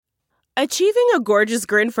Achieving a gorgeous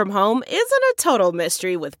grin from home isn't a total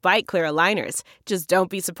mystery with Byte Clear aligners. Just don't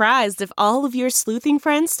be surprised if all of your sleuthing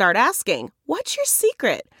friends start asking, "What's your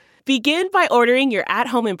secret?" Begin by ordering your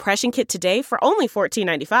at-home impression kit today for only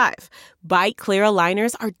 $14.95. Byte Clear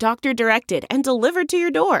aligners are doctor-directed and delivered to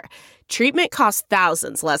your door. Treatment costs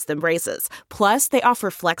thousands less than braces. Plus, they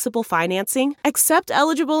offer flexible financing, accept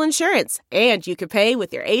eligible insurance, and you can pay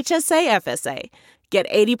with your HSA FSA. Get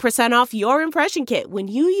 80% off your impression kit when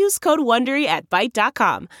you use code WONDERY at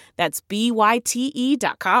Byte.com. That's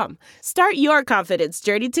BYTE.com. Start your confidence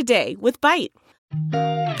journey today with Byte.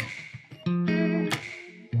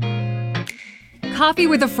 Coffee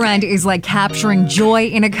with a friend is like capturing joy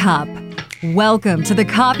in a cup. Welcome to the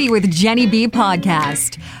Coffee with Jenny B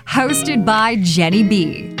podcast, hosted by Jenny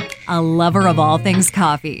B, a lover of all things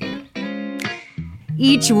coffee.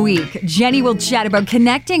 Each week, Jenny will chat about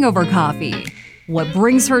connecting over coffee, what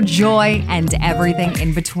brings her joy, and everything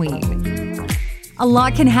in between. A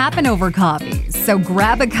lot can happen over coffee, so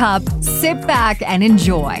grab a cup, sit back, and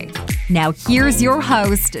enjoy. Now here's your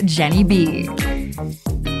host, Jenny B.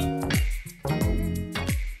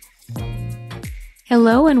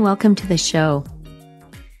 Hello and welcome to the show.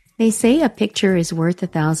 They say a picture is worth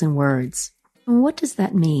 1,000 words. What does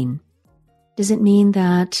that mean? Does it mean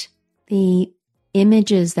that the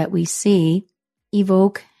images that we see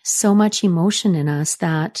evoke so much emotion in us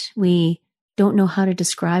that we don't know how to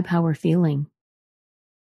describe how we're feeling?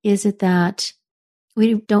 Is it that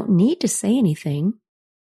we don't need to say anything,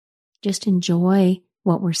 just enjoy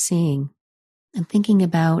what we're seeing and thinking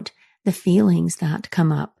about the feelings that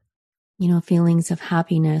come up? You know, feelings of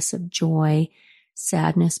happiness, of joy,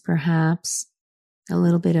 sadness perhaps, a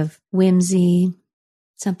little bit of whimsy,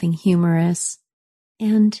 something humorous.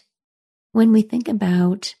 And when we think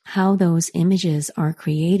about how those images are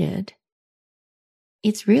created,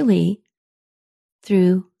 it's really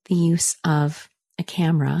through the use of a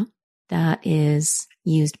camera that is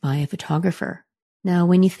used by a photographer. Now,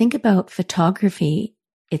 when you think about photography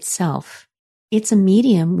itself, it's a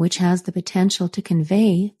medium which has the potential to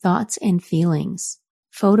convey thoughts and feelings.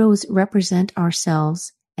 Photos represent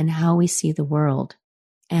ourselves and how we see the world.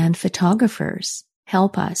 And photographers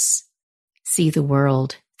help us see the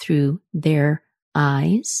world through their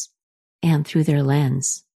eyes and through their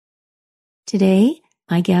lens. Today,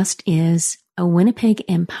 my guest is a Winnipeg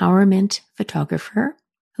empowerment photographer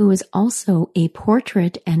who is also a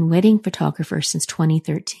portrait and wedding photographer since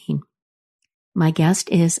 2013. My guest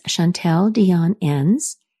is Chantel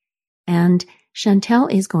Dion-Enns, and Chantel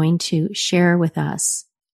is going to share with us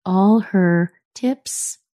all her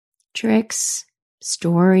tips, tricks,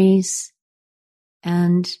 stories,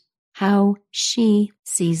 and how she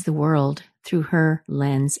sees the world through her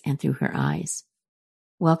lens and through her eyes.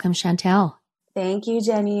 Welcome, Chantel. Thank you,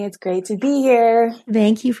 Jenny. It's great to be here.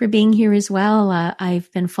 Thank you for being here as well. I've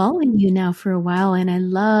been following you now for a while, and I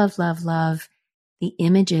love the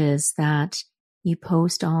images that you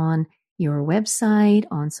post on your website,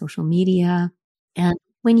 on social media. And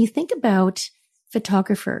when you think about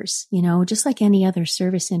photographers, you know, just like any other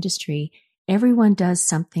service industry, everyone does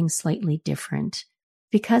something slightly different.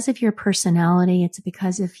 Because of your personality, it's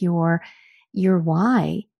because of your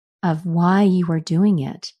why, of why you are doing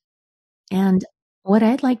it. And what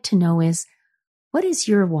I'd like to know is, what is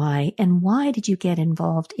your why and why did you get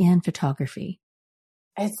involved in photography?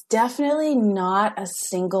 It's definitely not a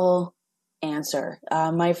single answer.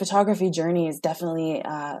 My photography journey is definitely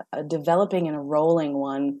a developing and a rolling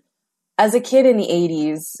one. As a kid in the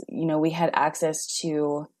 80s, you know, we had access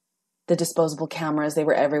to the disposable cameras. They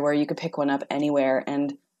were everywhere. You could pick one up anywhere.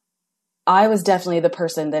 And I was definitely the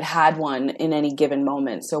person that had one in any given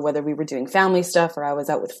moment. So whether we were doing family stuff or I was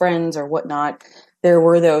out with friends or whatnot, there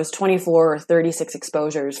were those 24 or 36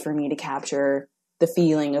 exposures for me to capture the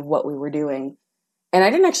feeling of what we were doing. And I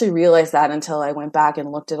didn't actually realize that until I went back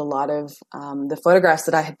and looked at a lot of the photographs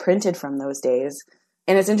that I had printed from those days.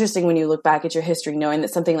 And it's interesting when you look back at your history, knowing that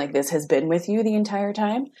something like this has been with you the entire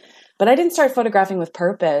time. But I didn't start photographing with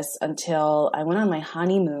purpose until I went on my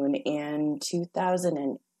honeymoon in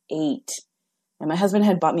 2008. And my husband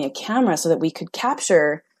had bought me a camera so that we could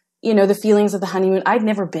capture, you know, the feelings of the honeymoon. I'd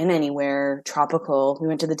never been anywhere tropical. We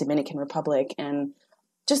went to the Dominican Republic, and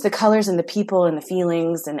just the colors and the people and the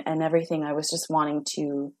feelings and everything. I was just wanting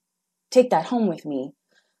to take that home with me.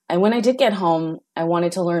 And when I did get home, I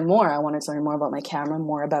wanted to learn more. I wanted to learn more about my camera,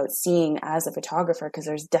 more about seeing as a photographer, because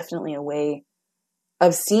there's definitely a way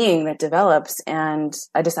of seeing that develops. And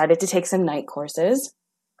I decided to take some night courses.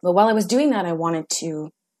 But while I was doing that, I wanted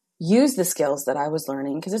to use the skills that I was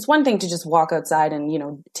learning, because it's one thing to just walk outside and, you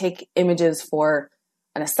know, take images for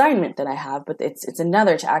an assignment that I have, but it's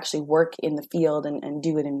another to actually work in the field and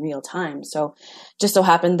do it in real time. So just so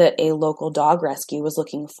happened that a local dog rescue was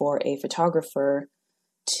looking for a photographer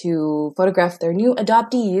to photograph their new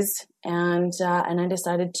adoptees, and I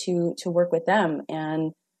decided to work with them.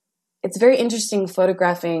 And it's very interesting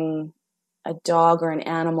photographing a dog or an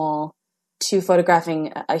animal to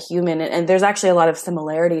photographing a human, and there's actually a lot of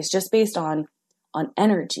similarities just based on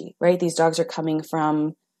energy, right? These dogs are coming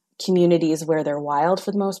from communities where they're wild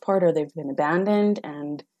for the most part, or they've been abandoned,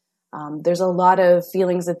 and there's a lot of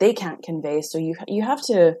feelings that they can't convey. So you have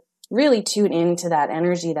to really tune into that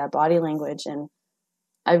energy, that body language, and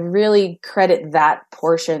I really credit that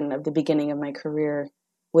portion of the beginning of my career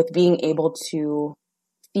with being able to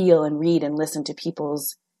feel and read and listen to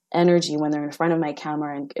people's energy when they're in front of my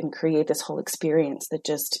camera and create this whole experience that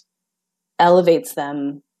just elevates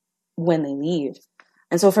them when they leave.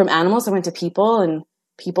 And so from animals, I went to people, and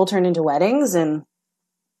people turned into weddings, and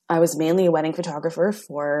I was mainly a wedding photographer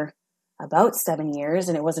for about 7 years.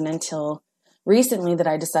 And it wasn't until recently that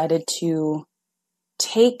I decided to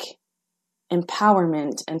take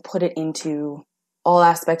empowerment and put it into all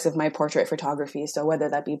aspects of my portrait photography. So whether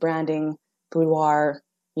that be branding, boudoir,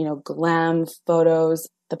 glam photos,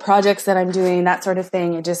 the projects that I'm doing, that sort of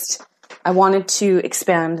thing. I wanted to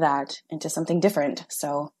expand that into something different.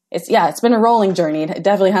 So it's been a rolling journey. It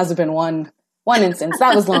definitely hasn't been one instance.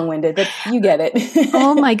 That was long-winded, but you get it.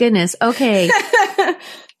 Oh my goodness. Okay.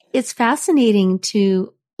 It's fascinating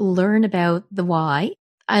to learn about the why.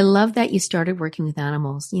 I love that you started working with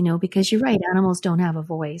animals, because you're right. Animals don't have a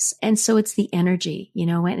voice. And so it's the energy,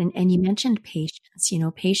 and you mentioned patience.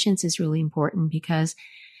 Patience is really important because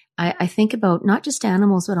I think about not just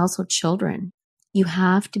animals, but also children. You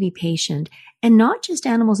have to be patient, and not just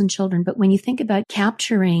animals and children, but when you think about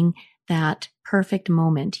capturing that perfect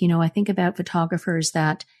moment, I think about photographers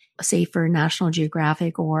that, say for National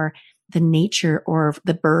Geographic or the nature or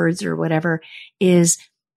the birds or whatever, is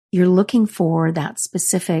you're looking for that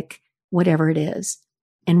specific whatever it is.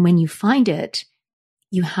 And when you find it,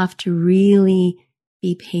 you have to really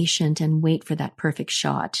be patient and wait for that perfect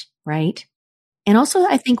shot, right? And also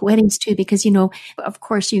I think weddings too, because, of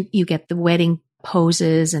course you get the wedding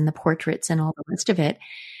poses and the portraits and all the rest of it,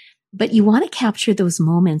 but you want to capture those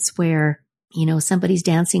moments where, somebody's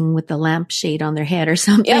dancing with the lampshade on their head or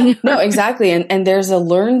something. Yeah, no, exactly. And there's a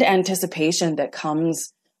learned anticipation that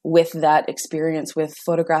comes with that experience with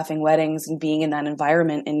photographing weddings and being in that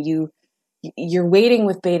environment. And you're waiting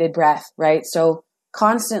with bated breath, right? So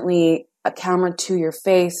constantly a camera to your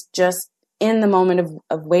face, just in the moment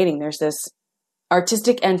of waiting, there's this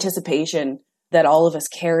artistic anticipation that all of us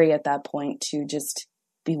carry at that point to just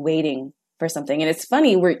be waiting for something. And it's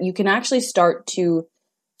funny where you can actually start to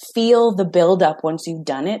feel the buildup once you've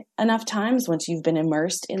done it enough times, once you've been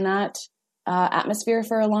immersed in that atmosphere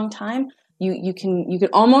for a long time. You can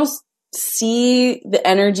almost see the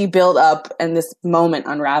energy build up and this moment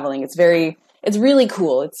unraveling. It's really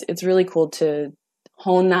cool. It's really cool to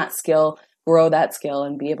hone that skill, grow that skill,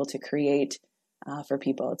 and be able to create for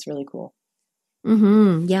people. It's really cool.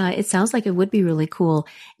 Mm-hmm. Yeah, it sounds like it would be really cool.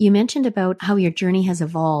 You mentioned about how your journey has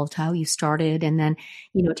evolved, how you started, and then,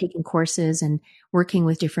 taking courses and working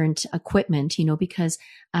with different equipment, because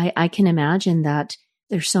I can imagine that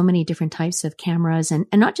there's so many different types of cameras and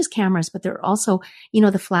not just cameras, but there are also,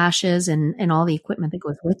 the flashes and all the equipment that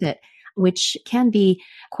goes with it, which can be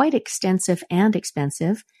quite extensive and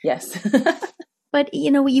expensive. Yes. But,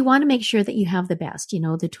 you want to make sure that you have the best,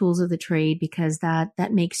 the tools of the trade, because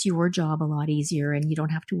that makes your job a lot easier and you don't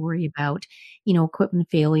have to worry about, equipment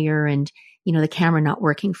failure and, the camera not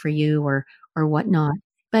working for you or whatnot.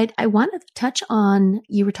 But I want to touch on,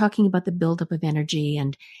 you were talking about the buildup of energy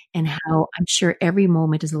and how I'm sure every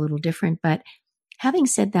moment is a little different. But having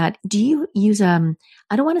said that, do you use, I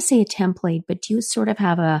don't want to say a template, but do you sort of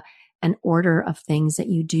have an order of things that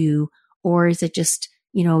you do, or is it just,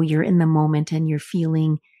 you're in the moment and you're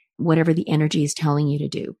feeling whatever the energy is telling you to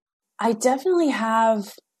do? I definitely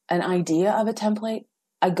have an idea of a template.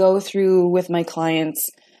 I go through with my clients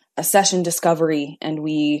a session discovery, and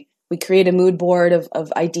we create a mood board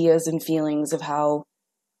of ideas and feelings of how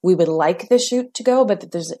we would like the shoot to go. But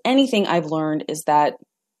if there's anything I've learned is that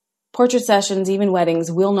portrait sessions, even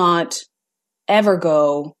weddings, will not ever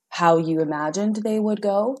go how you imagined they would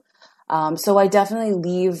go. So I definitely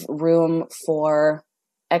leave room for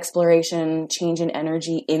exploration, change in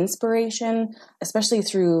energy, inspiration, especially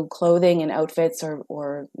through clothing and outfits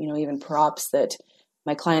or even props that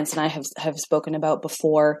my clients and I have spoken about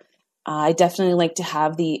before. I definitely like to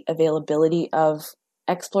have the availability of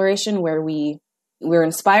exploration where we're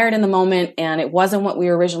inspired in the moment and it wasn't what we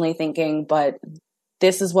were originally thinking, but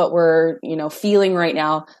this is what we're, feeling right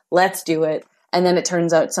now. Let's do it. And then it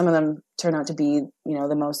turns out some of them turn out to be,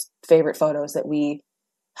 the most favorite photos that we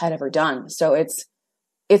had ever done. So it's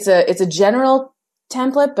a general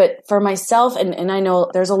template, but for myself, and I know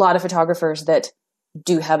there's a lot of photographers that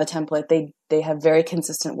do have a template. They have very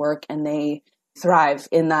consistent work and they thrive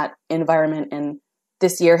in that environment. And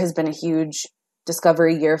this year has been a huge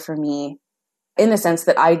discovery year for me in the sense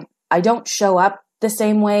that I don't show up the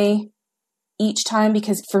same way each time,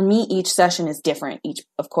 because for me, each session is different.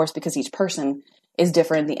 Of course, because each person is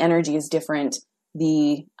different. The energy is different.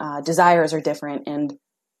 The desires are different. And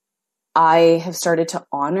I have started to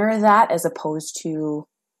honor that as opposed to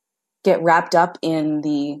get wrapped up in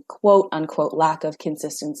the quote unquote lack of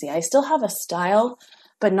consistency. I still have a style,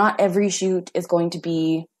 but not every shoot is going to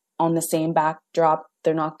be on the same backdrop.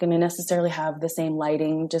 They're not going to necessarily have the same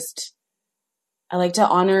lighting. I like to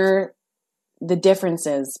honor the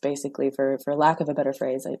differences, basically, for lack of a better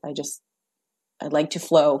phrase. I'd like to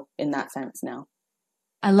flow in that sense now.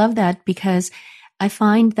 I love that, because I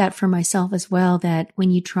find that for myself as well, that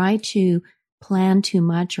when you try to plan too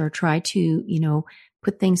much or try to,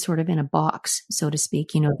 put things sort of in a box, so to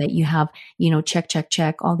speak, that you have,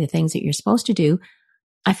 check, all the things that you're supposed to do,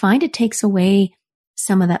 I find it takes away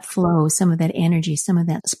some of that flow, some of that energy, some of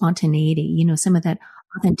that spontaneity, some of that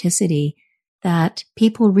authenticity that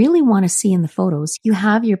people really want to see in the photos. You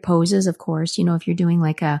have your poses, of course, if you're doing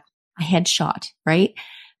like a headshot, right?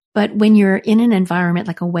 But when you're in an environment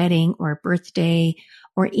like a wedding or a birthday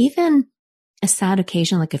or even a sad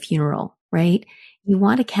occasion like a funeral, right? You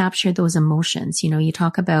want to capture those emotions. You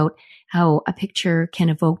talk about how a picture can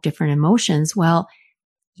evoke different emotions. Well,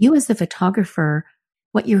 you as the photographer,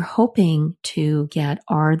 what you're hoping to get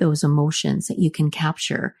are those emotions that you can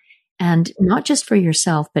capture. And not just for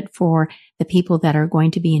yourself, but for the people that are going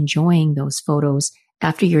to be enjoying those photos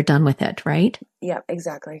after you're done with it, right? Yeah,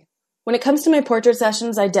 exactly. When it comes to my portrait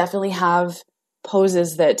sessions, I definitely have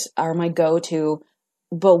poses that are my go-to.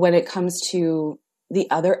 But when it comes to the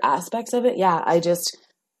other aspects of it, yeah,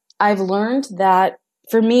 I've learned that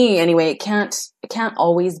for me anyway, it can't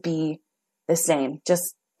always be the same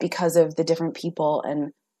just because of the different people.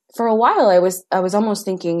 And for a while I was almost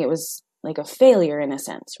thinking it was like a failure in a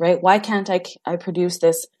sense, right? Why can't I produce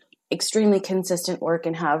this extremely consistent work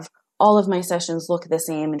and have all of my sessions look the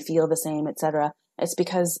same and feel the same, etc.? It's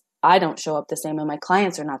because I don't show up the same and my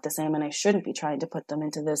clients are not the same, and I shouldn't be trying to put them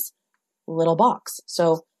into this little box.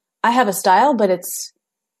 So I have a style, but it's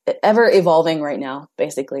ever evolving right now,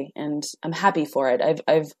 basically, and I'm happy for it.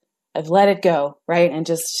 I've let it go, right, and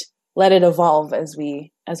just let it evolve as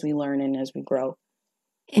we learn and as we grow.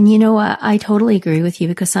 And I totally agree with you,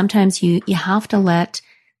 because sometimes you have to let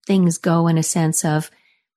things go in a sense of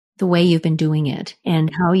the way you've been doing it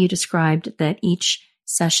and how you described that each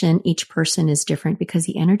session, each person is different because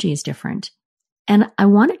the energy is different. And I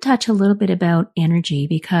want to touch a little bit about energy,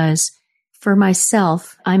 because for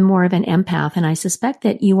myself, I'm more of an empath, and I suspect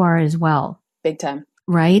that you are as well. Big time.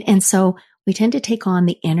 Right? And so we tend to take on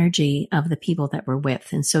the energy of the people that we're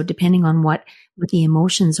with. And so depending on what the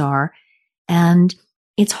emotions are, and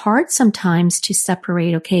it's hard sometimes to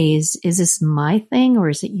separate, okay, is this my thing or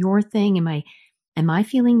is it your thing? Am I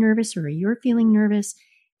feeling nervous or you're feeling nervous?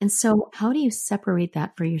 And so how do you separate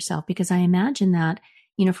that for yourself? Because I imagine that,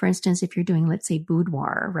 for instance, if you're doing, let's say,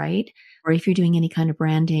 boudoir, right? Or if you're doing any kind of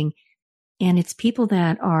branding, and it's people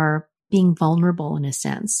that are being vulnerable in a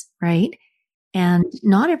sense, right? And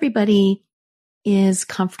not everybody is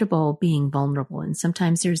comfortable being vulnerable. And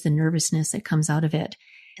sometimes there's the nervousness that comes out of it.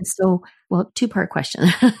 And so, well, two-part question.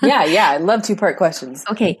 Yeah. I love two-part questions.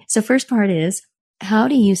 Okay. So first part is, how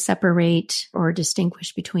do you separate or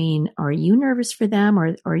distinguish between, are you nervous for them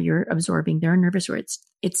or you're absorbing their nervous, or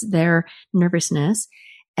it's their nervousness?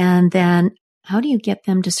 And then how do you get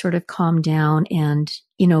them to sort of calm down and,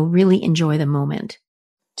 really enjoy the moment?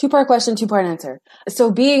 Two-part question, two-part answer.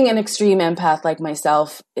 So being an extreme empath like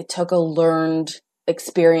myself, it took a learned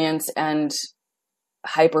experience and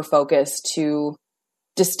hyper-focus to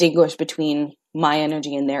distinguish between my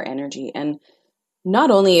energy and their energy. And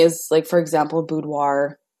not only is, like, for example,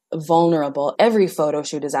 boudoir vulnerable, every photo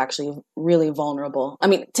shoot is actually really vulnerable. I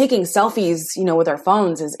mean, taking selfies, with our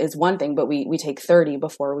phones is one thing, but we take 30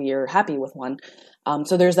 before we are happy with one.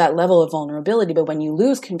 So there's that level of vulnerability. But when you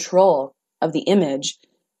lose control of the image,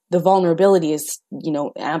 the vulnerability is,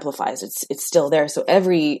 amplifies. It's still there. So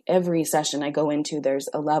every session I go into, there's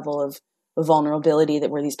a level of vulnerability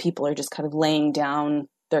where these people are just kind of laying down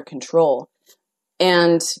their control.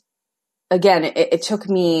 And again, it took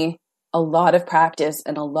me a lot of practice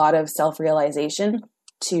and a lot of self-realization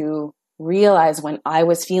to realize when I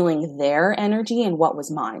was feeling their energy and what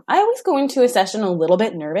was mine. I always go into a session a little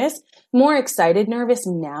bit nervous, more excited nervous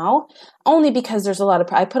now, only because there's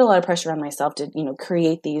I put a lot of pressure on myself to,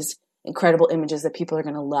 create these incredible images that people are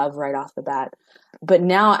going to love right off the bat. But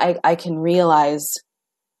now I can realize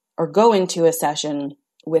or go into a session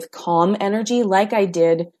with calm energy like I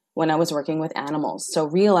did when I was working with animals. So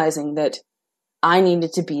realizing that I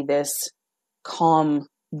needed to be this calm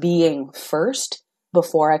being first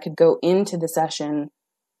before I could go into the session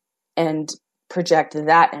and project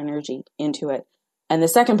that energy into it. And the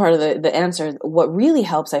second part of the answer, what really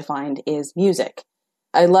helps, I find, is music.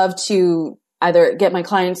 I love to either get my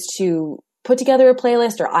clients to put together a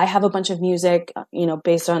playlist, or I have a bunch of music,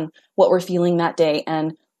 based on what we're feeling that day.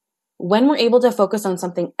 And when we're able to focus on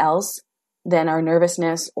something else than our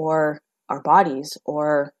nervousness or our bodies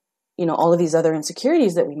or, all of these other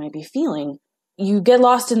insecurities that we might be feeling, you get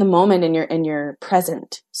lost in the moment and you're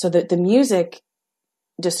present. So that the music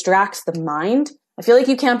distracts the mind. I feel like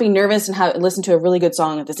you can't be nervous and listen to a really good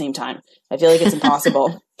song at the same time. I feel like it's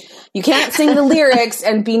impossible. You can't sing the lyrics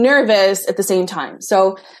and be nervous at the same time.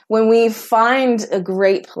 So when we find a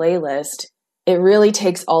great playlist, it really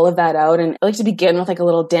takes all of that out. And I like to begin with like a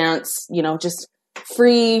little dance, just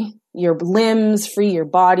free your limbs, free your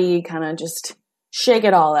body, kind of just shake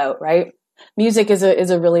it all out, right? Music is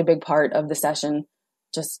a really big part of the session,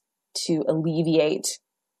 just to alleviate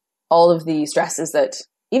all of the stresses that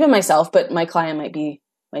even myself, but my client might be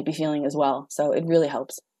feeling as well. So it really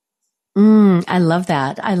helps. I love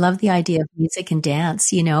that. I love the idea of music and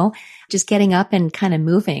dance, just getting up and kind of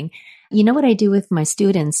moving. You know what I do with my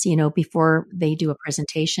students, before they do a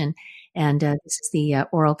presentation, and this is the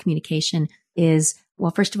oral communication, is,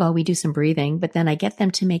 well, first of all, we do some breathing, but then I get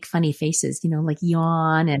them to make funny faces, like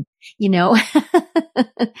yawn and,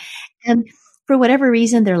 and for whatever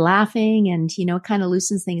reason, they're laughing and, it kind of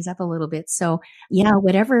loosens things up a little bit. So yeah,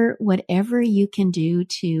 whatever you can do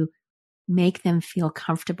to make them feel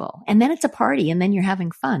comfortable. And then it's a party and then you're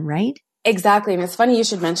having fun, right? Exactly. And it's funny you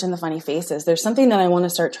should mention the funny faces. There's something that I want to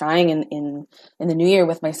start trying in the new year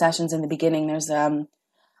with my sessions in the beginning. There's a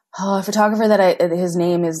photographer that his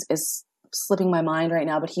name is slipping my mind right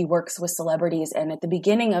now, but he works with celebrities. And at the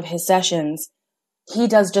beginning of his sessions, he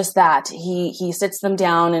does just that. He sits them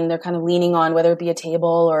down and they're kind of leaning on, whether it be a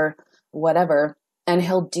table or whatever. And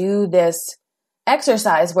he'll do this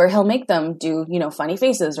exercise where he'll make them do, funny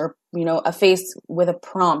faces or, a face with a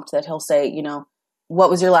prompt that he'll say, what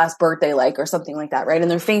was your last birthday like, or something like that, right? And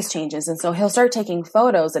their face changes. And so he'll start taking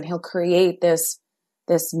photos and he'll create this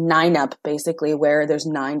 9-up basically, where there's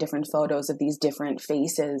 9 different photos of these different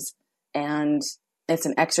faces. And it's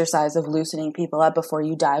an exercise of loosening people up before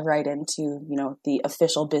you dive right into, the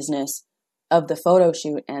official business of the photo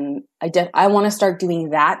shoot. And I want to start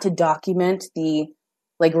doing that to document the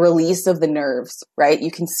release of the nerves, right?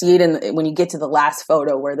 You can see it when you get to the last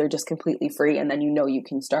photo where they're just completely free, and then you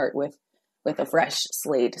can start with a fresh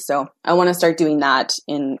slate. So I want to start doing that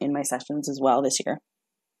in my sessions as well this year.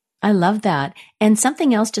 I love that. And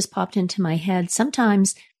something else just popped into my head.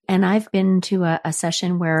 Sometimes, and I've been to a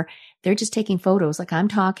session where they're just taking photos, like I'm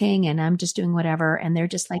talking and I'm just doing whatever. And they're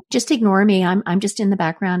just like, just ignore me. I'm just in the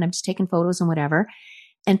background. I'm just taking photos and whatever.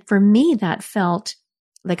 And for me, that felt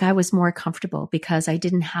like I was more comfortable because I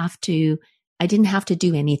didn't have to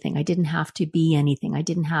do anything. I didn't have to be anything. I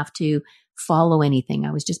didn't have to follow anything.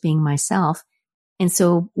 I was just being myself. And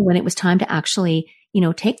so when it was time to actually,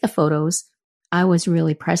 take the photos, I was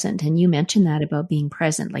really present. And you mentioned that about being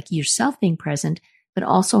present, like yourself being present, but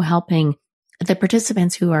also helping the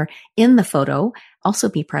participants who are in the photo also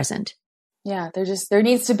be present. Yeah, there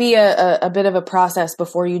needs to be a bit of a process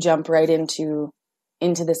before you jump right into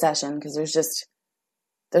the session, because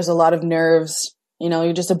there's a lot of nerves.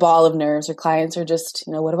 You're just a ball of nerves. Your clients are just,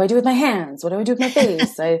 what do I do with my hands? What do I do with my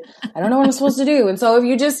face? I don't know what I'm supposed to do. And so if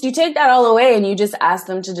you take that all away and you just ask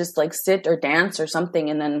them to just sit or dance or something,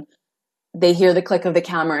 and then they hear the click of the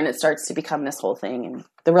camera and it starts to become this whole thing and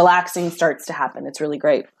the relaxing starts to happen. It's really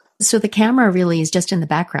great. So the camera really is just in the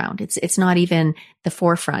background. It's not even the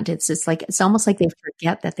forefront. It's almost like they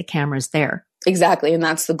forget that the camera's there. Exactly. And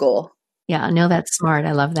that's the goal. Yeah, no, that's smart.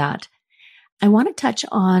 I love that. I want to touch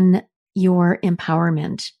on your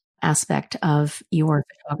empowerment aspect of your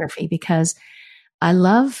photography, because I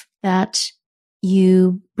love that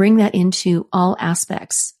you bring that into all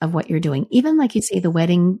aspects of what you're doing, even like you say, the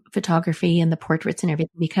wedding photography and the portraits and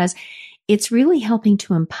everything, because it's really helping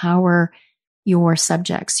to empower your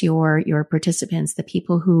subjects, your participants, the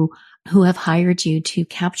people who have hired you to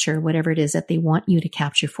capture whatever it is that they want you to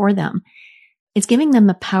capture for them. It's giving them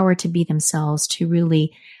the power to be themselves, to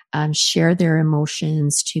really share their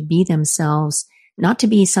emotions, to be themselves, not to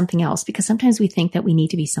be something else, because sometimes we think that we need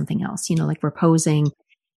to be something else, like we're posing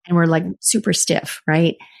and we're like super stiff,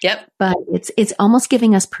 right? Yep. But it's almost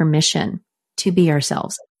giving us permission to be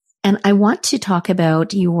ourselves. And I want to talk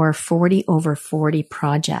about your 40 over 40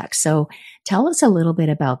 project. So tell us a little bit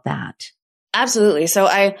about that. Absolutely. So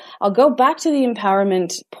I'll go back to the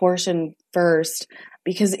empowerment portion first,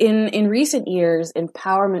 because in recent years,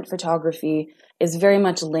 empowerment photography is very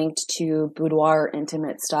much linked to boudoir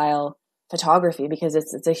intimate style photography, because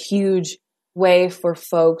it's a huge way for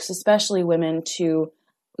folks, especially women, to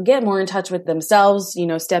get more in touch with themselves,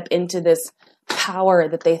 step into this power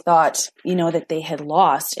that they thought, that they had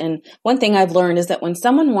lost. And one thing I've learned is that when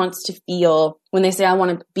someone wants to feel, when they say, I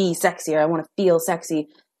want to be sexy, or I want to feel sexy,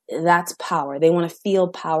 that's power. They want to feel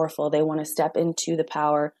powerful. They want to step into the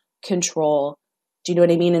power, control. Do you know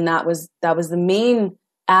what I mean? And that was the main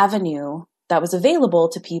avenue that was available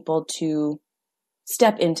to people to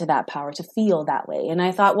step into that power, to feel that way. And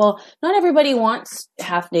I thought, well, not everybody wants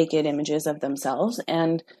half naked images of themselves.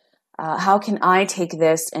 And how can I take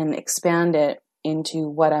this and expand it into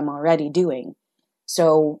what I'm already doing?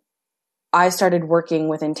 So I started working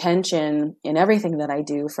with intention in everything that I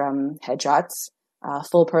do, from headshots,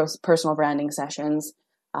 full personal branding sessions,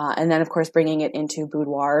 and then of course bringing it into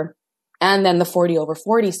boudoir, and then the 40 over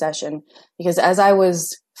 40 session. Because as I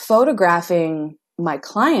was photographing my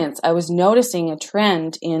clients, I was noticing a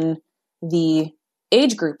trend in the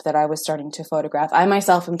age group that I was starting to photograph. I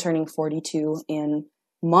myself am turning 42 in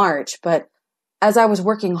March, but as I was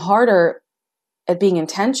working harder at being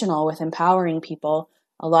intentional with empowering people,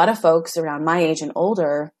 a lot of folks around my age and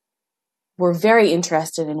older were very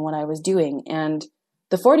interested in what I was doing. And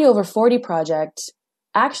the 40 over 40 project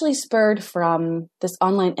actually spurred from this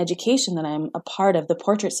online education that I'm a part of, the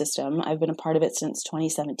Portrait System. I've been a part of it since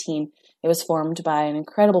 2017. It was formed by an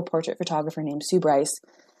incredible portrait photographer named Sue Bryce.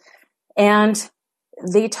 And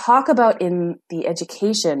they talk about in the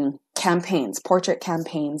education campaigns, portrait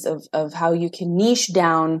campaigns, of how you can niche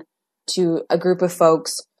down to a group of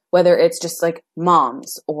folks, whether it's just like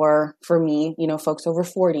moms or, for me, folks over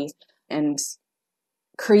 40, and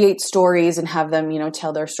create stories and have them,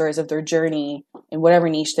 tell their stories of their journey in whatever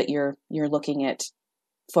niche that you're looking at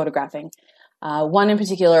photographing. One in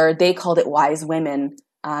particular, they called it Wise Women,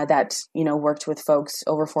 that, worked with folks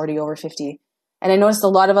over 40, over 50. And I noticed a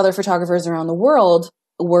lot of other photographers around the world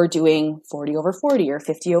were doing 40 over 40 or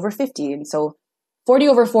 50 over 50. And so 40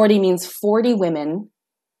 over 40 means 40 women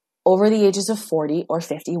over the ages of 40 or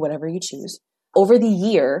 50, whatever you choose, over the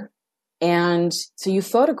year. And so you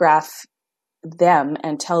photograph them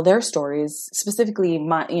and tell their stories, specifically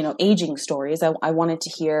my, aging stories. I wanted to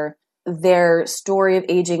hear their story of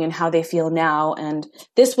aging and how they feel now. And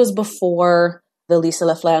this was before the Lisa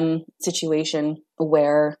Laflamme situation,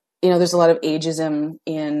 where, there's a lot of ageism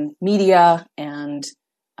in media, and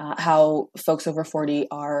how folks over 40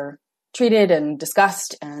 are treated and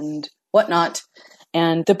discussed and whatnot.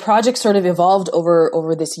 And the project sort of evolved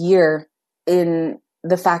over this year in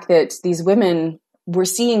the fact that these women were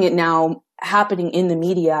seeing it now happening in the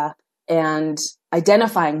media and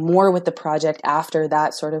identifying more with the project after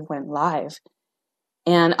that sort of went live.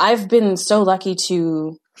 And I've been so lucky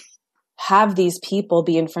to have these people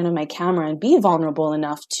be in front of my camera and be vulnerable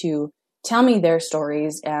enough to tell me their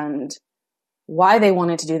stories and why they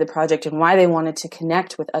wanted to do the project and why they wanted to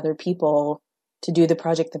connect with other people to do the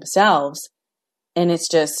project themselves. And it's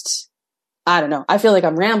just, I don't know, I feel like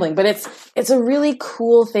I'm rambling, but it's a really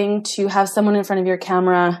cool thing to have someone in front of your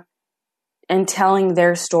camera and telling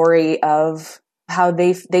their story of how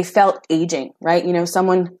they felt aging, right?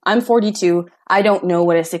 I'm 42. I don't know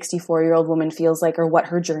what a 64-year-old woman feels like or what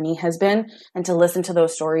her journey has been. And to listen to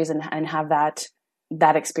those stories and have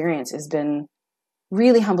that experience has been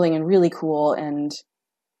really humbling and really cool. And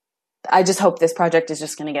I just hope this project is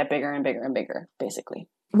just going to get bigger and bigger and bigger, basically.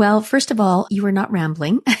 Well, first of all, you were not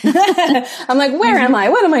rambling. I'm like, where am I?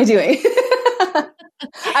 What am I doing?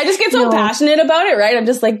 I just get so passionate about it, right? I'm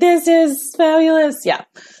just like, this is fabulous. Yeah.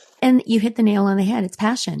 And you hit the nail on the head. It's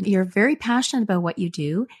passion. You're very passionate about what you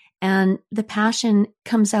do. And the passion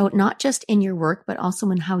comes out not just in your work, but also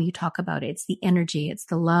in how you talk about it. It's the energy. It's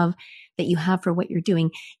the love that you have for what you're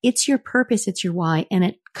doing. It's your purpose. It's your why. And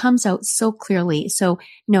it comes out so clearly. So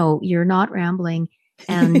no, you're not rambling.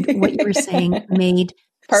 And what you were saying made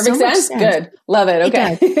perfect sense. Good. Love it.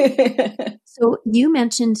 Okay. It so you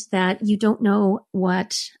mentioned that you don't know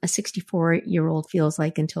what a 64-year-old feels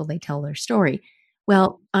like until they tell their story.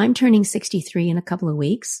 Well, I'm turning 63 in a couple of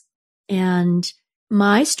weeks, and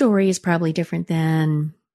my story is probably different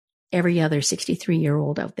than every other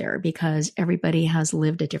 63-year-old out there because everybody has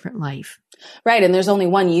lived a different life. Right. And there's only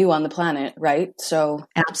one you on the planet, right? So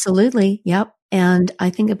absolutely. Yep. And I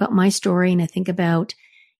think about my story and I think about,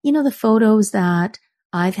 the photos that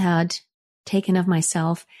I've had taken of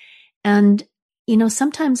myself. And,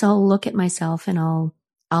 sometimes I'll look at myself and I'll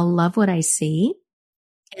love what I see.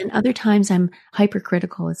 And other times I'm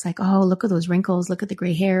hypercritical. It's like, oh, look at those wrinkles. Look at the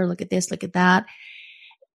gray hair. Look at this, look at that.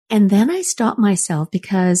 And then I stop myself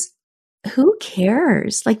because who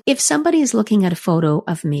cares? Like if somebody is looking at a photo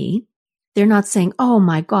of me, they're not saying, oh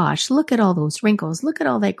my gosh, look at all those wrinkles. Look at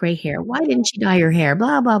all that gray hair. Why didn't she dye her hair?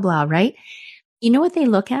 Blah, blah, blah, right? You know what they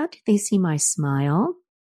look at? They see my smile.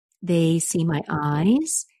 They see my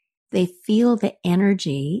eyes. They feel the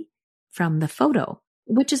energy from the photo,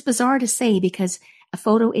 which is bizarre to say because a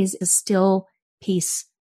photo is a still piece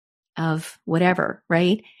of whatever,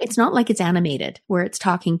 right? It's not like it's animated where it's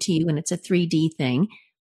talking to you and it's a 3D thing.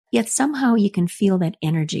 Yet somehow you can feel that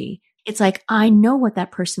energy. It's like, I know what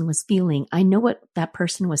that person was feeling. I know what that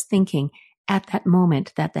person was thinking at that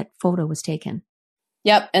moment that photo was taken.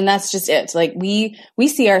 Yep. And that's just it. Like we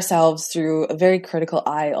see ourselves through a very critical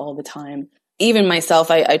eye all the time. Even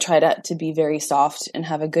myself, I try to be very soft and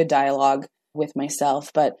have a good dialogue with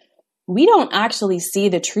myself, but we don't actually see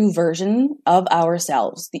the true version of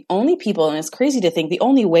ourselves. The only people, and it's crazy to think, the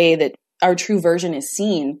only way that our true version is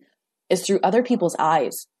seen is through other people's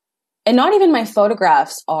eyes. And not even my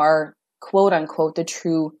photographs are quote unquote the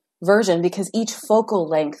true version because each focal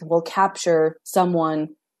length will capture someone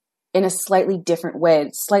in a slightly different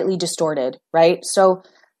way, slightly distorted, right? So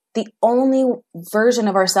the only version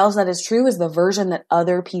of ourselves that is true is the version that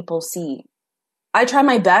other people see. I try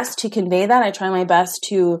my best to convey that. I try my best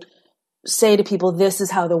to say to people, this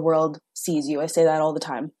is how the world sees you. I say that all the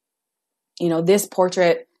time. This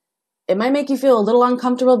portrait, it might make you feel a little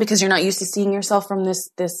uncomfortable because you're not used to seeing yourself from this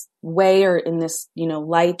way or in this,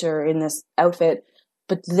 light or in this outfit.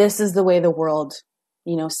 But this is the way the world,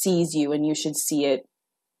 sees you, and you should see it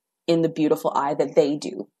in the beautiful eye that they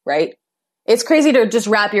do, right? It's crazy to just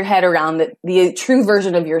wrap your head around that the true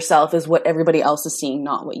version of yourself is what everybody else is seeing,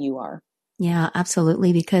 not what you are. Yeah,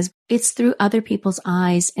 absolutely. Because it's through other people's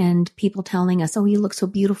eyes and people telling us, oh, you look so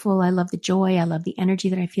beautiful. I love the joy. I love the energy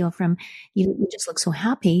that I feel from you. You just look so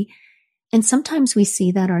happy. And sometimes we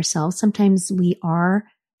see that ourselves. Sometimes we are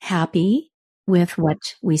happy with what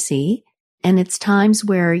we see. And it's times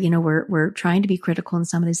where, we're trying to be critical and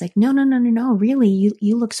somebody's like, no, really,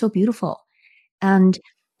 you look so beautiful. And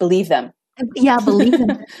believe them. Yeah, believe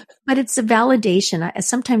them. But it's a validation.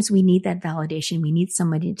 Sometimes we need that validation. We need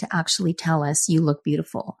somebody to actually tell us you look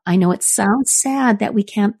beautiful. I know it sounds sad that we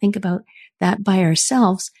can't think about that by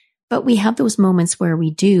ourselves, but we have those moments where we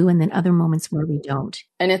do and then other moments where we don't.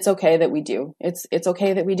 And it's okay that we do. It's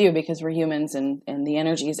okay that we do because we're humans and the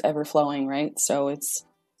energy is ever flowing, right? So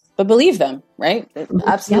but believe them, right?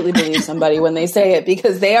 Absolutely believe somebody when they say it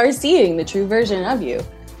because they are seeing the true version of you.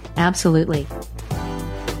 Absolutely.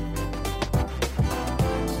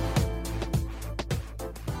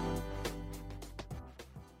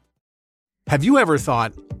 Have you ever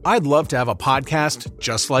thought, I'd love to have a podcast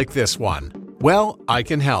just like this one? Well, I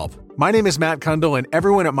can help. My name is Matt Kundle, and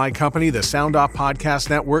everyone at my company, the Sound Off Podcast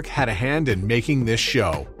Network, had a hand in making this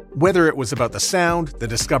show. Whether it was about the sound, the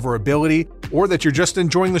discoverability, or that you're just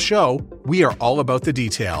enjoying the show, we are all about the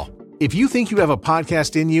detail. If you think you have a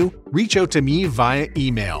podcast in you, reach out to me via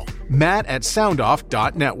email,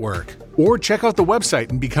 matt@soundoff.network, or check out the website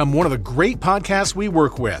and become one of the great podcasts we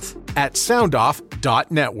work with at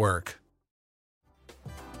soundoff.network.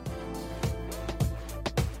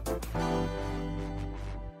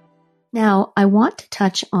 Now, I want to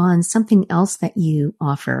touch on something else that you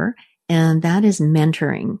offer, and that is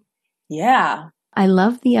mentoring. Yeah. I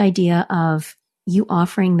love the idea of you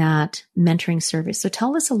offering that mentoring service. So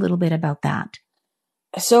tell us a little bit about that.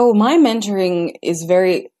 So my mentoring is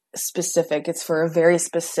very specific. It's for a very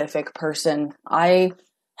specific person. I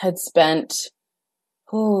had spent,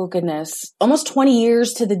 almost 20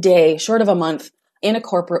 years to the day, short of a month, in a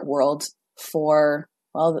corporate world for,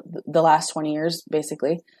 the last 20 years,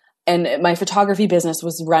 basically. And my photography business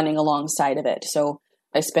was running alongside of it. So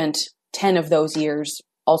I spent 10 of those years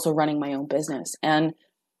also running my own business. And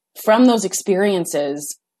from those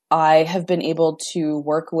experiences, I have been able to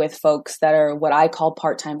work with folks that are what I call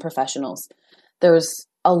part-time professionals. There's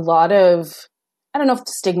a lot of, I don't know if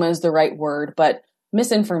stigma is the right word, but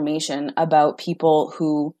misinformation about people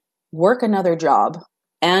who work another job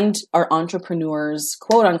and are entrepreneurs,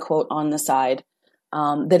 quote unquote, on the side,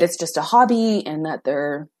 that it's just a hobby and that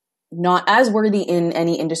they're not as worthy in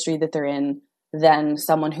any industry that they're in than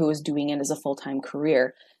someone who is doing it as a full-time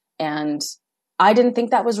career. And I didn't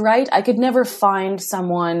think that was right. I could never find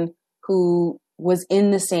someone who was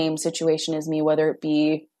in the same situation as me, whether it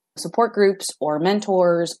be support groups or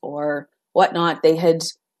mentors or whatnot. They had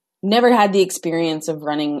never had the experience of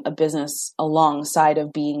running a business alongside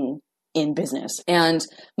of being in business. And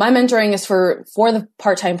my mentoring is for the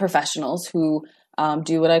part-time professionals who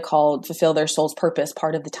do what I call fulfill their soul's purpose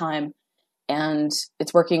part of the time. And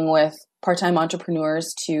it's working with part-time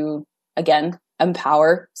entrepreneurs to, again,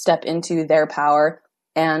 empower, step into their power,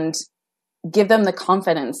 and give them the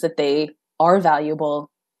confidence that they are valuable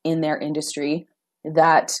in their industry,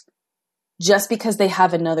 that just because they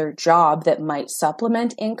have another job that might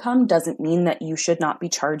supplement income doesn't mean that you should not be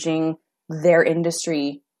charging their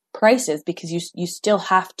industry prices, because you still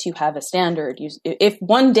have to have a standard. If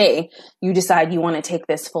one day you decide you want to take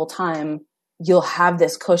this full time, you'll have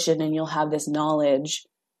this cushion and you'll have this knowledge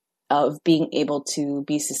of being able to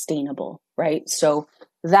be sustainable, right? So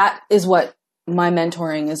that is what my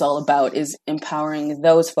mentoring is all about, is empowering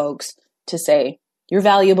those folks to say, you're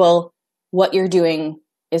valuable. What you're doing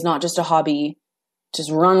is not just a hobby.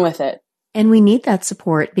 Just run with it. And we need that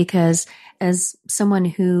support, because as someone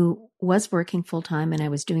who was working full time and I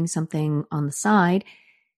was doing something on the side,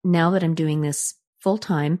 now that I'm doing this full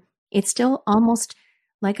time, it's still almost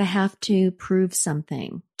like I have to prove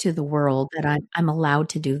something to the world that I'm allowed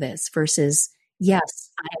to do this versus,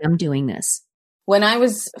 yes, I am doing this. When I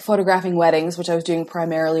was photographing weddings, which I was doing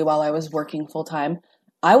primarily while I was working full time,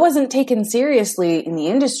 I wasn't taken seriously in the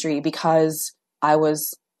industry because I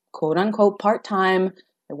was quote unquote part-time.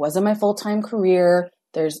 It wasn't my full-time career.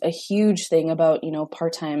 There's a huge thing about,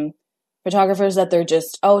 part-time photographers that they're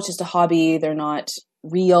just, it's just a hobby. They're not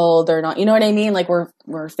real. They're not, you know what I mean? Like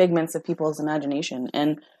we're figments of people's imagination.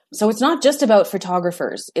 And so it's not just about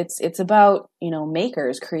photographers. It's about,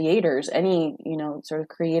 makers, creators, any, sort of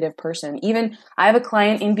creative person. Even I have a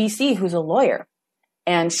client in BC who's a lawyer,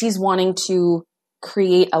 and she's wanting to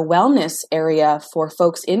create a wellness area for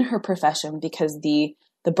folks in her profession because the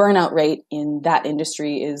burnout rate in that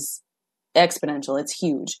industry is exponential. It's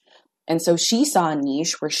huge. And so she saw a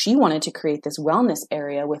niche where she wanted to create this wellness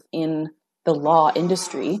area within the law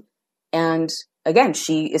industry. And again,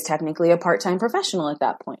 she is technically a part-time professional at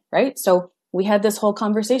that point, right? So we had this whole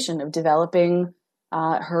conversation of developing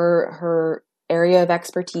her area of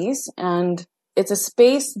expertise. And it's a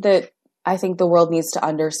space that I think the world needs to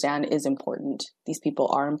understand is important. These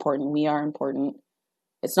people are important. We are important.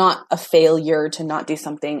 It's not a failure to not do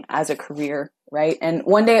something as a career, right? And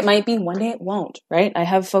one day it might be, one day it won't, right? I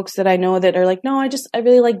have folks that I know that are like, no, I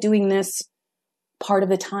really like doing this part of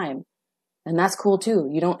the time. And that's cool too.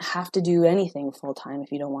 You don't have to do anything full time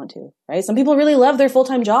if you don't want to, right? Some people really love their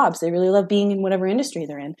full-time jobs. They really love being in whatever industry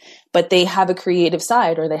they're in, but they have a creative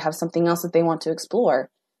side or they have something else that they want to explore.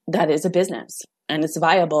 That is a business, and it's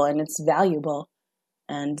viable and it's valuable,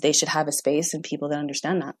 and they should have a space and people that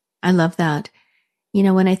understand that. I love that.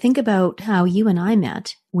 When I think about how you and I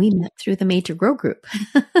met, we met through the Made to Grow group.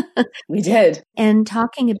 We did. And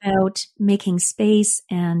talking about making space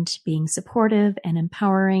and being supportive and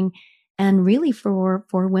empowering, and really for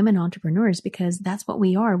women entrepreneurs, because that's what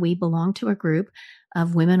we are. We belong to a group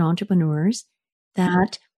of women entrepreneurs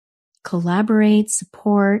that collaborate,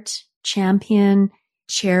 support, champion,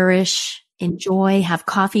 cherish, enjoy, have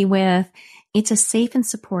coffee with. It's a safe and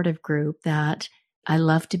supportive group that I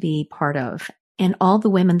love to be part of. And all the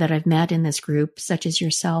women that I've met in this group, such as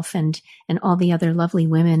yourself and all the other lovely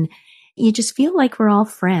women, you just feel like we're all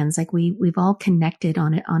friends, like we've all connected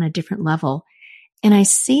on a different level. And I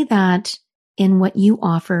see that in what you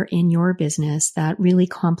offer in your business that really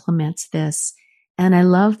complements this. And I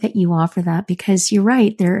love that you offer that, because you're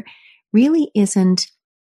right, there really isn't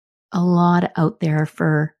a lot out there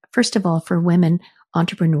first of all, for women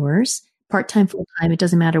entrepreneurs, part-time, full-time, it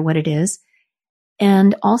doesn't matter what it is.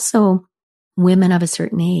 And also women of a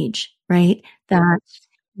certain age, right? That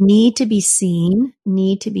need to be seen,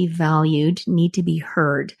 need to be valued, need to be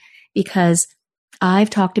heard. Because I've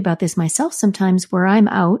talked about this myself sometimes, where I'm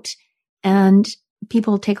out and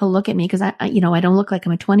people take a look at me because I don't look like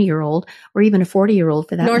I'm a 20-year-old or even a 40-year-old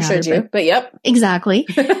for that matter. Nor should you, but yep. Exactly.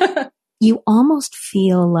 You almost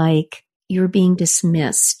feel like you're being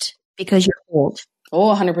dismissed because you're old.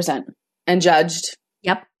 Oh, 100%. And judged.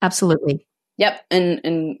 Yep, absolutely. Yep.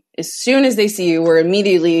 And as soon as they see you, we're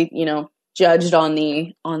immediately, judged on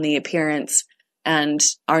the appearance, and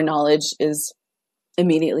our knowledge is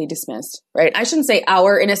immediately dismissed, right? I shouldn't say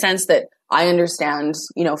in a sense that I understand,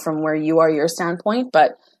 from where you are, your standpoint,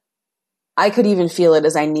 but I could even feel it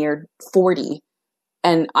as I neared 40.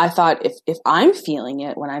 And I thought, if I'm feeling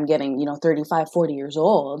it when I'm getting, 35, 40 years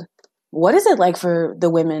old, what is it like for the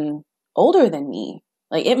women older than me?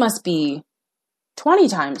 Like, it must be 20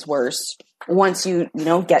 times worse once you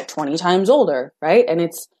get 20 times older, right? And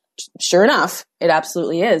it's sure enough, it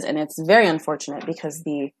absolutely is. And it's very unfortunate because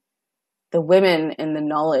the the women and the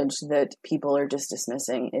knowledge that people are just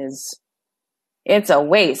dismissing it's a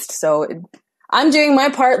waste. So I'm doing my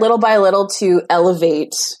part little by little to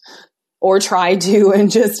elevate or try to,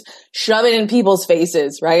 and just shove it in people's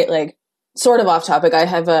faces, right? Like, sort of off topic, I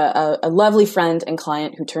have a lovely friend and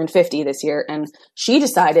client who turned 50 this year, and she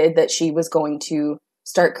decided that she was going to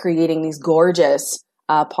start creating these gorgeous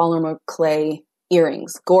polymer clay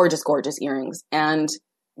earrings, gorgeous earrings. And,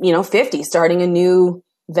 50, starting a new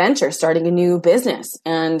venture, starting a new business.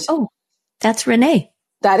 And oh, that's Renee.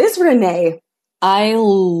 That is Renee. I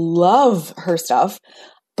love her stuff.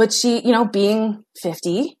 But she, being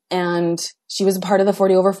 50, and she was a part of the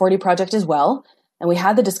 40 over 40 project as well. And we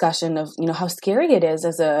had the discussion of, how scary it is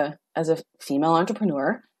as a female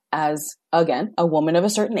entrepreneur, as, again, a woman of a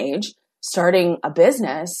certain age, starting a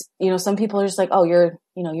business. Some people are just like, oh, you're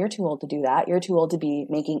too old to do that. You're too old to be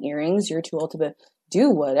making earrings. You're too old to do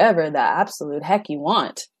whatever the absolute heck you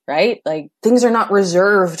want, right? Like, things are not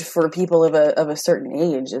reserved for people of a certain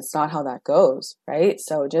age. It's not how that goes, right?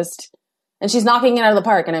 So and she's knocking it out of the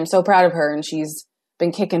park, and I'm so proud of her. And she's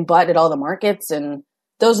been kicking butt at all the markets, and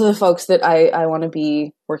those are the folks that I want to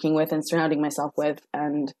be working with and surrounding myself with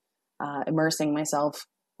and immersing myself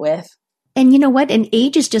with. And you know what? An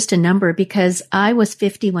age is just a number, because I was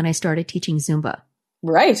 50 when I started teaching Zumba.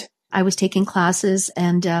 Right. I was taking classes,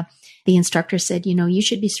 and the instructor said, you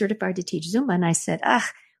should be certified to teach Zumba. And I said,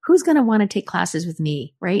 who's going to want to take classes with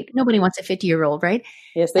me, right? Nobody wants a 50-year-old, right?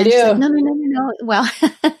 Yes, they do. Said, no. Well,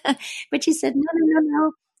 but she said,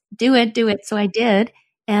 no. Do it. So I did.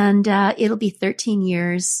 And it'll be 13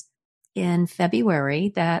 years in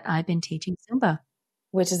February that I've been teaching Zumba.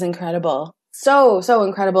 Which is incredible. So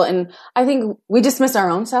incredible. And I think we dismiss our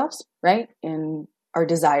own selves, right? And our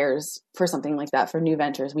desires for something like that, for new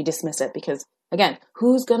ventures. We dismiss it because, again,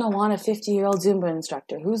 who's going to want a 50-year-old Zumba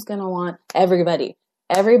instructor? Who's going to want everybody?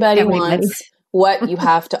 Everybody wants what you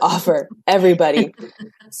have to offer. Everybody.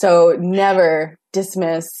 So never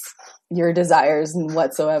dismiss your desires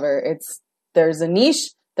whatsoever. There's a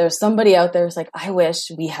niche. There's somebody out there who's like, I wish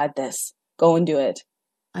we had this. Go and do it.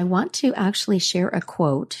 I want to actually share a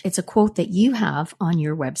quote. It's a quote that you have on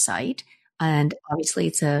your website. And obviously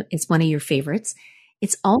it's one of your favorites.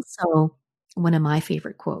 It's also one of my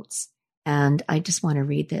favorite quotes. And I just want to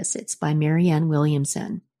read this. It's by Marianne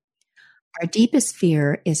Williamson. Our deepest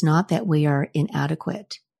fear is not that we are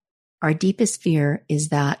inadequate. Our deepest fear is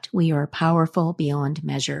that we are powerful beyond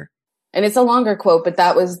measure. And it's a longer quote, but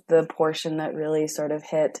that was the portion that really sort of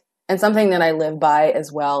hit. And something that I live by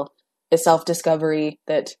as well is self-discovery,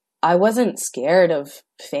 that I wasn't scared of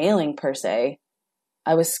failing per se.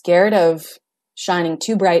 I was scared of shining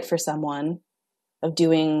too bright for someone, of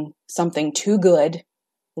doing something too good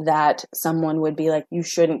that someone would be like, you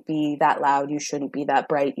shouldn't be that loud. You shouldn't be that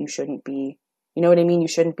bright. You shouldn't be, you know what I mean? You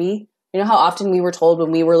shouldn't be. You know how often we were told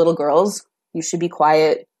when we were little girls, you should be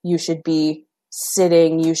quiet. You should be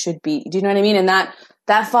sitting. You should be, do you know what I mean? And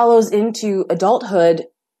that follows into adulthood.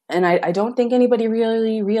 And I don't think anybody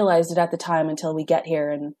really realized it at the time until we get here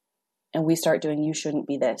and we start doing, you shouldn't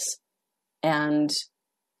be this. And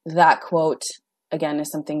that quote, again,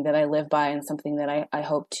 is something that I live by and something that I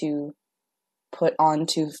hope to put on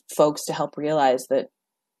to folks to help realize that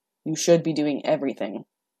you should be doing everything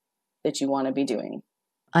that you want to be doing.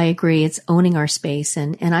 I agree. It's owning our space.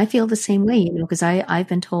 And I feel the same way, because I've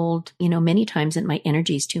been told, many times that my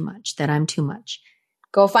energy is too much, that I'm too much.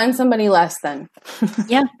 Go find somebody less then.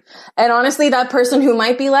 Yeah. And honestly, that person who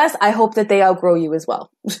might be less, I hope that they outgrow you as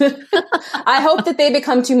well. I hope that they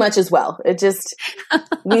become too much as well.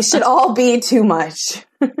 We should all be too much.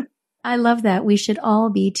 I love that. We should all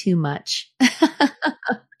be too much.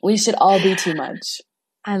 We should all be too much.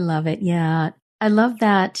 I love it. Yeah. I love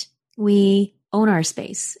that we own our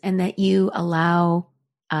space and that you allow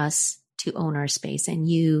us to own our space, and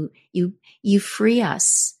you free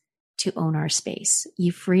us to own our space.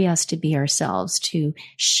 You free us to be ourselves, to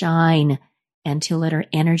shine, and to let our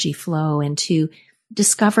energy flow, and to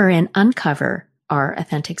discover and uncover our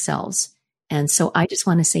authentic selves. And so I just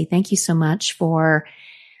want to say thank you so much for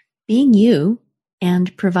being you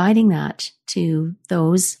and providing that to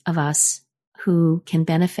those of us who can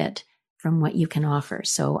benefit from what you can offer.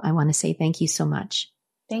 So I want to say thank you so much.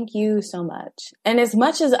 Thank you so much. And as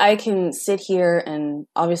much as I can sit here and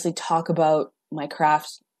obviously talk about my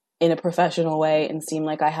craft in a professional way and seem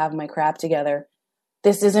like I have my crap together,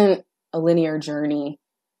 this isn't a linear journey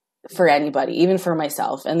for anybody, even for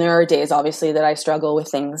myself. And there are days, obviously, that I struggle with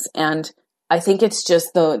things. And I think it's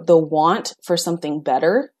just the want for something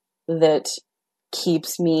better that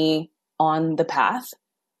keeps me on the path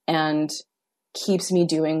and keeps me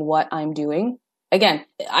doing what I'm doing. again,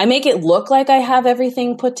 I make it look like I have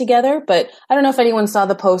everything put together, but I don't know if anyone saw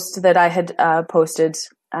the post that I had posted,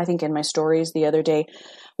 I think in my stories the other day,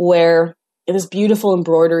 where this beautiful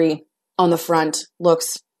embroidery on the front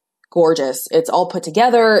looks gorgeous. It's all put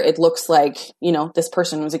together. It looks like, this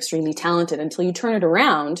person was extremely talented until you turn it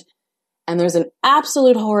around and there's an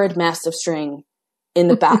absolute horrid mess of string in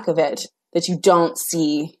the back of it that you don't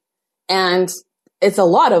see. And it's a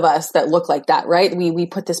lot of us that look like that, right? We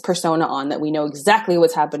put this persona on that we know exactly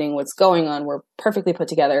what's happening, what's going on. We're perfectly put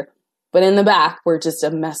together. But in the back, we're just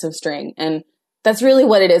a mess of string. And that's really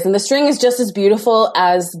what it is. And the string is just as beautiful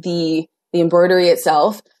as the embroidery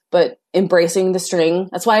itself, but embracing the string.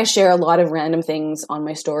 That's why I share a lot of random things on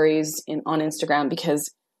my stories on Instagram,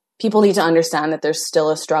 because people need to understand that there's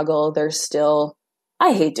still a struggle.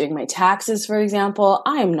 I hate doing my taxes, for example.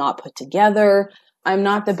 I am not put together. I'm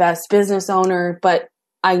not the best business owner, but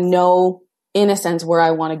I know in a sense where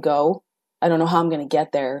I want to go. I don't know how I'm going to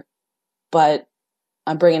get there, but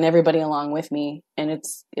I'm bringing everybody along with me, and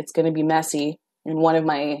it's going to be messy. And one of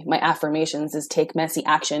my affirmations is take messy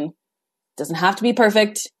action. It doesn't have to be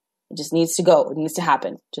perfect. It just needs to go. It needs to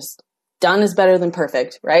happen. Just done is better than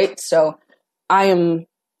perfect, right? So I am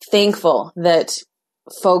thankful that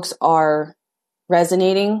folks are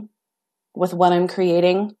resonating with what I'm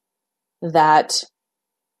creating, that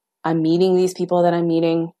I'm meeting these people that I'm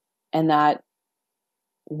meeting, and that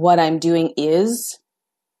what I'm doing is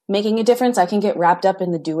making a difference. I can get wrapped up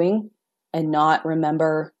in the doing and not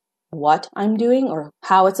remember what I'm doing or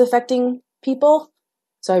how it's affecting people.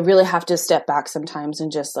 So I really have to step back sometimes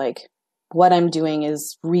and just like, what I'm doing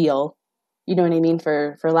is real. You know what I mean?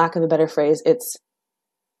 For lack of a better phrase, it's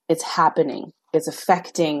happening. It's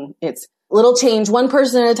affecting. It's little change, one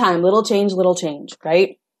person at a time, little change,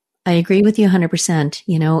 right? I agree with you 100%.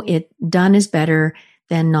 It done is better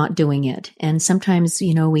than not doing it. And sometimes,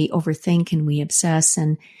 we overthink and we obsess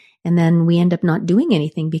and then we end up not doing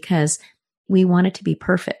anything because we want it to be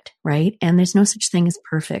perfect, right? And there's no such thing as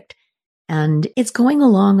perfect. And it's going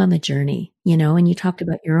along on the journey, and you talked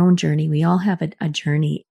about your own journey. We all have a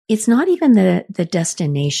journey. It's not even the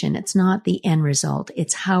destination. It's not the end result.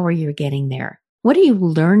 It's how are you getting there? What are you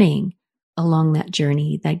learning along that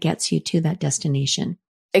journey that gets you to that destination?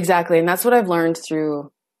 Exactly. And that's what I've learned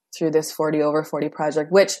through this 40 over 40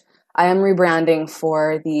 project, which I am rebranding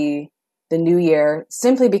for the new year,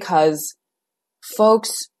 simply because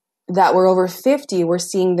folks that were over 50 were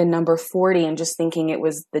seeing the number 40 and just thinking it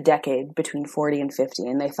was the decade between 40 and 50.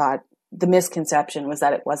 And they thought the misconception was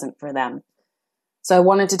that it wasn't for them. So I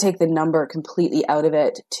wanted to take the number completely out of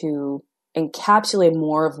it to encapsulate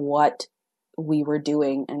more of what we were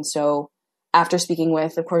doing. And so after speaking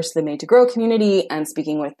with, of course, the Made to Grow community and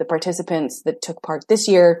speaking with the participants that took part this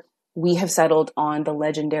year, we have settled on the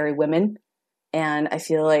Legendary Women. And I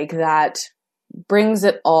feel like that brings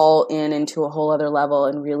it all into a whole other level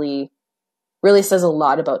and really, really says a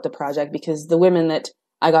lot about the project, because the women that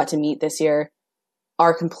I got to meet this year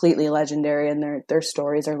are completely legendary and their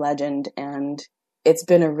stories are legend. And it's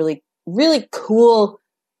been a really, really cool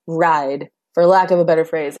ride, for lack of a better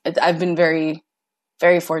phrase. I've been very,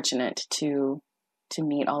 very fortunate to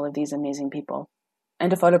meet all of these amazing people and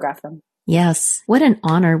to photograph them. Yes. What an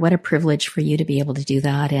honor. What a privilege for you to be able to do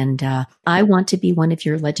that. And I want to be one of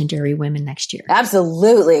your legendary women next year.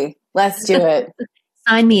 Absolutely. Let's do it.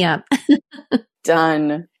 Sign me up.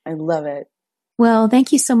 Done. I love it. Well,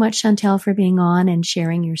 thank you so much, Chantel, for being on and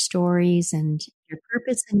sharing your stories and your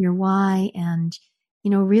purpose and your why, and,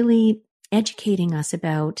 really educating us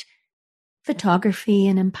about photography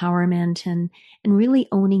and empowerment and really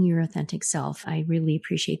owning your authentic self. I really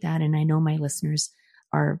appreciate that. And I know my listeners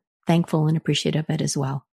are thankful and appreciative of it as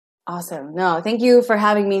well. Awesome. No, thank you for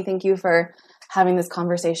having me. Thank you for having this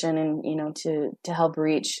conversation and, to help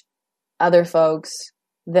reach other folks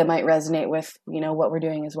that might resonate with, what we're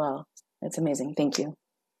doing as well. It's amazing. Thank you.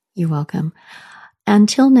 You're welcome.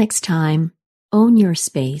 Until next time, own your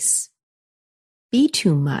space. Be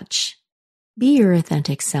too much. Be your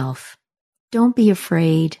authentic self. Don't be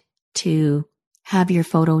afraid to have your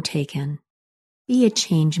photo taken. Be a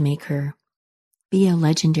change maker. Be a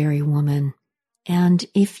legendary woman. And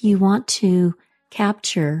if you want to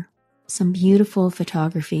capture some beautiful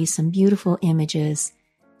photography, some beautiful images,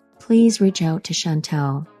 please reach out to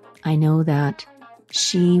Chantel. I know that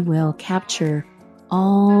she will capture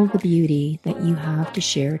all the beauty that you have to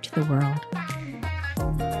share to the world.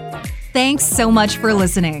 Thanks so much for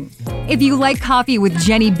listening. If you like Coffee with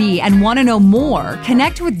Jenny B and want to know more,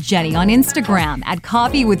 connect with Jenny on Instagram at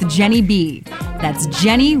Coffee with Jenny B. That's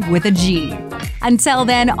Jenny with a G. Until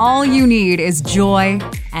then, all you need is joy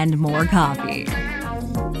and more coffee.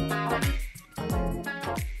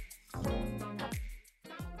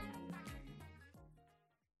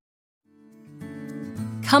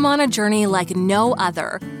 Come on a journey like no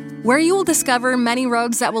other, where you will discover many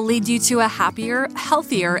roads that will lead you to a happier,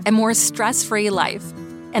 healthier, and more stress-free life.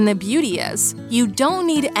 And the beauty is, you don't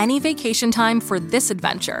need any vacation time for this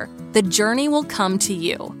adventure. The journey will come to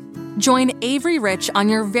you. Join Avery Rich on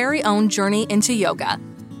your very own journey into yoga.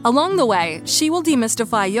 Along the way, she will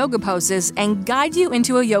demystify yoga poses and guide you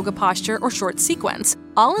into a yoga posture or short sequence,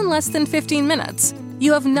 all in less than 15 minutes.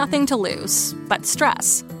 You have nothing to lose but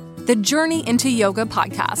stress. The Journey into Yoga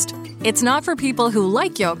podcast. It's not for people who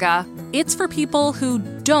like yoga, it's for people who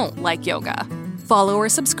don't like yoga. Follow or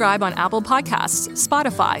subscribe on Apple Podcasts,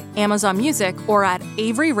 Spotify, Amazon Music, or at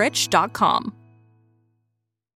averyrich.com.